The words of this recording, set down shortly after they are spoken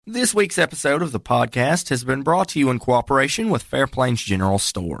This week's episode of the podcast has been brought to you in cooperation with Fair Plains General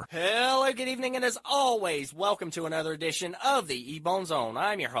Store. Hello, good evening, and as always, welcome to another edition of the E-Bone Zone.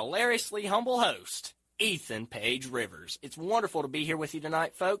 I'm your hilariously humble host, Ethan Page Rivers. It's wonderful to be here with you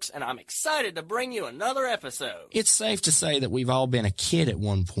tonight, folks, and I'm excited to bring you another episode. It's safe to say that we've all been a kid at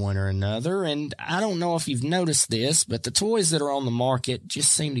one point or another, and I don't know if you've noticed this, but the toys that are on the market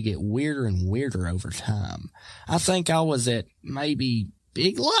just seem to get weirder and weirder over time. I think I was at maybe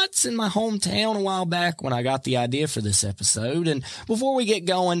Big Lots in my hometown a while back when I got the idea for this episode, and before we get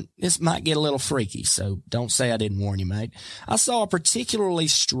going, this might get a little freaky, so don't say I didn't warn you, mate. I saw a particularly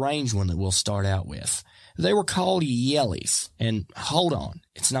strange one that we'll start out with. They were called Yellies, and hold on,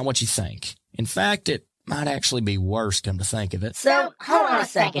 it's not what you think. In fact, it might actually be worse, come to think of it. So, hold on a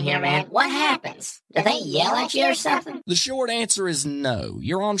second here, man. What happens? Do they yell at you or something? The short answer is no.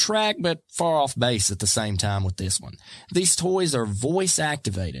 You're on track, but far off base at the same time with this one. These toys are voice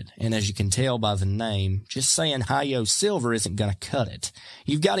activated, and as you can tell by the name, just saying hi-yo silver isn't gonna cut it.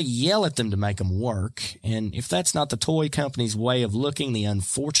 You've gotta yell at them to make them work, and if that's not the toy company's way of looking the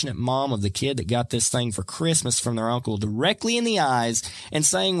unfortunate mom of the kid that got this thing for Christmas from their uncle directly in the eyes and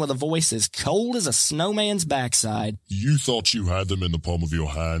saying with a voice as cold as a snowman's backside, "You thought you had them in the palm of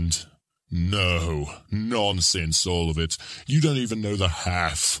your hand? No, nonsense, all of it. You don't even know the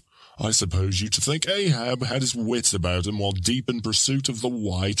half. I suppose you to think Ahab had his wits about him while deep in pursuit of the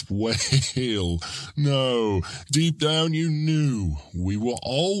white whale. No, deep down you knew we were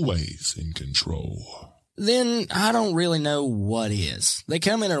always in control." Then I don't really know what is. They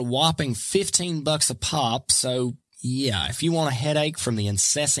come in at a whopping $15 a pop, so yeah, if you want a headache from the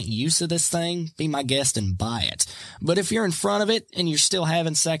incessant use of this thing, be my guest and buy it. But if you're in front of it and you're still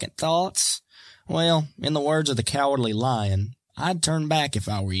having second thoughts, well, in the words of the Cowardly Lion, I'd turn back if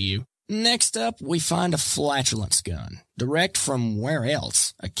I were you. Next up, we find a flatulence gun. Direct from where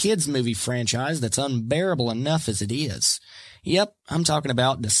else? A kids' movie franchise that's unbearable enough as it is. Yep, I'm talking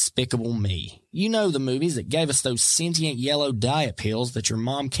about Despicable Me. You know the movies that gave us those sentient yellow diet pills that your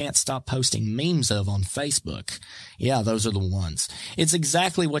mom can't stop posting memes of on Facebook. Yeah, those are the ones. It's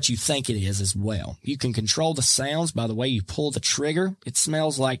exactly what you think it is as well. You can control the sounds by the way you pull the trigger. It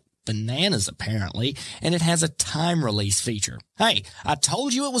smells like bananas, apparently, and it has a time release feature. Hey, I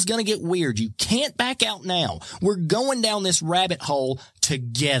told you it was going to get weird. You can't back out now. We're going down this rabbit hole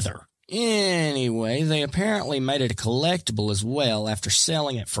together. Anyway, they apparently made it a collectible as well after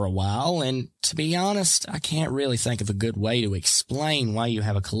selling it for a while, and to be honest, I can't really think of a good way to explain why you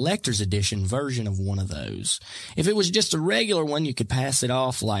have a collector's edition version of one of those. If it was just a regular one, you could pass it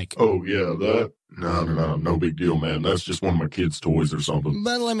off like, "Oh yeah, that? No big deal, man. That's just one of my kids' toys or something."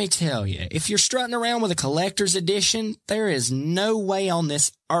 But let me tell you, if you're strutting around with a collector's edition, there is no way on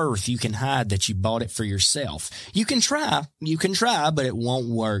this earth you can hide that you bought it for yourself. You can try, but it won't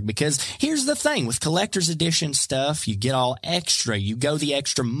work, because here's the thing with collector's edition stuff, you get all extra, you go the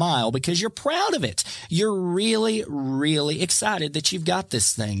extra mile because you're proud of it. You're really, really excited that you've got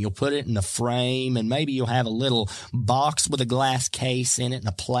this thing. You'll put it in a frame, and maybe you'll have a little box with a glass case in it and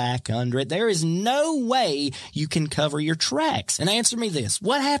a plaque under it. There is no way you can cover your tracks. And answer me this,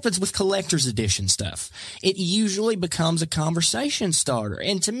 what happens with collector's edition stuff? It usually becomes a conversation starter,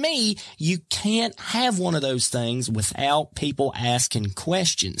 and to me, you can't have one of those things without people asking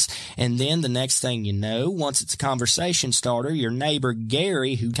questions. And then the next thing you know, once it's a conversation starter, your neighbor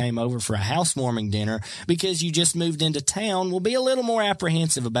Gary, who came over for a housewarming dinner because you just moved into town, will be a little more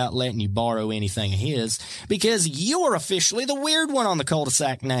apprehensive about letting you borrow anything of his, because you're officially the weird one on the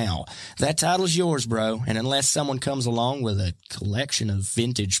cul-de-sac now. That title's yours, bro, and unless someone comes along with a collection of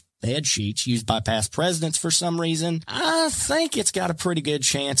vintage bed sheets used by past presidents for some reason, I think it's got a pretty good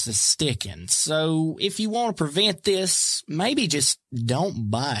chance of sticking. So if you want to prevent this, maybe just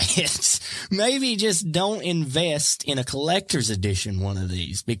don't buy it. Maybe just don't invest in a collector's edition one of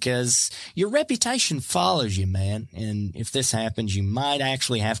these, because your reputation follows you, man. And if this happens, you might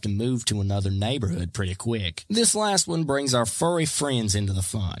actually have to move to another neighborhood pretty quick. This last one brings our furry friends into the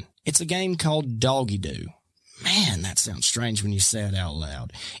fun. It's a game called Doggy Doo. Man, that sounds strange when you say it out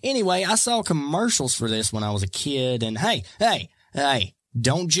loud. Anyway, I saw commercials for this when I was a kid, and hey,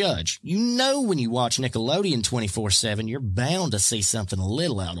 don't judge. You know when you watch Nickelodeon 24/7, you're bound to see something a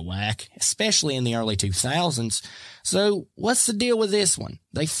little out of whack, especially in the early 2000s. So what's the deal with this one?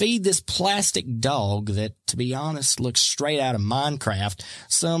 They feed this plastic dog that, to be honest, looks straight out of Minecraft,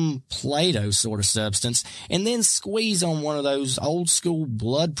 some Play-Doh sort of substance, and then squeeze on one of those old school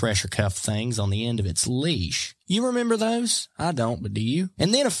blood pressure cuff things on the end of its leash. You remember those? I don't, but do you?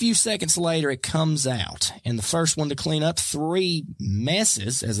 And then a few seconds later, it comes out, and the first one to clean up 3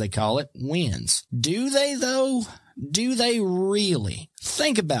 messes, as they call it, wins. Do they, though? Do they really?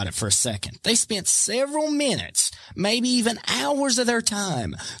 Think about it for a second. They spent several minutes, maybe even hours of their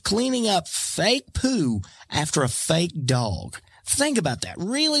time cleaning up fake poo after a fake dog. Think about that.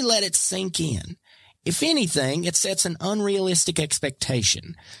 Really let it sink in. If anything, it sets an unrealistic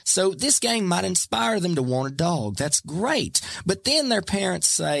expectation. So this game might inspire them to want a dog. That's great. But then their parents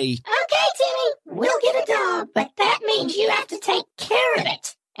say, Okay, Timmy, we'll get a dog, but that means you have to take care of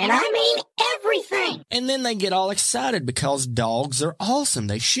it. And I mean everything. and then they get all excited because dogs are awesome.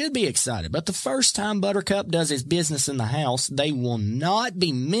 They should be excited. But the first time Buttercup does his business in the house, they will not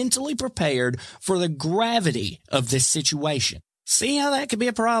be mentally prepared for the gravity of this situation. See how that could be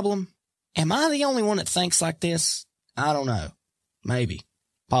a problem? Am I the only one that thinks like this? I don't know. Maybe.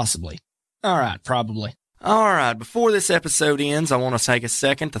 Possibly. All right, probably. All right, before this episode ends, I want to take a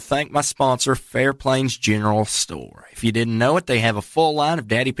second to thank my sponsor, Fair Plains General Store. If you didn't know it, they have a full line of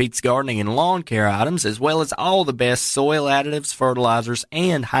Daddy Pete's gardening and lawn care items, as well as all the best soil additives, fertilizers,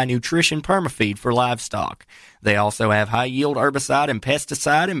 and high-nutrition permafeed for livestock. They also have high-yield herbicide and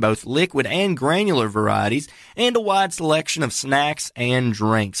pesticide in both liquid and granular varieties, and a wide selection of snacks and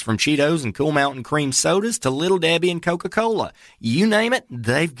drinks, from Cheetos and Cool Mountain cream sodas to Little Debbie and Coca-Cola. You name it,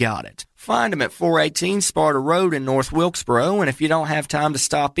 they've got it. Find them at 418 Sparta Road in North Wilkesboro, and if you don't have time to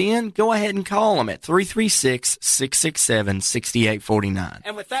stop in, go ahead and call them at 336-667-6849.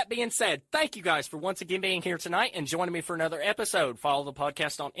 And with that being said, thank you guys for once again being here tonight and joining me for another episode. Follow the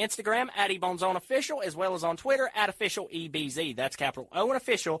podcast on Instagram at eBonesOnOfficial, as well as on Twitter at OfficialEBZ. That's capital O and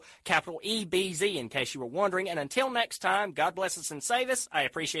official, capital EBZ, in case you were wondering. And until next time, God bless us and save us. I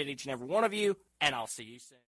appreciate each and every one of you, and I'll see you soon.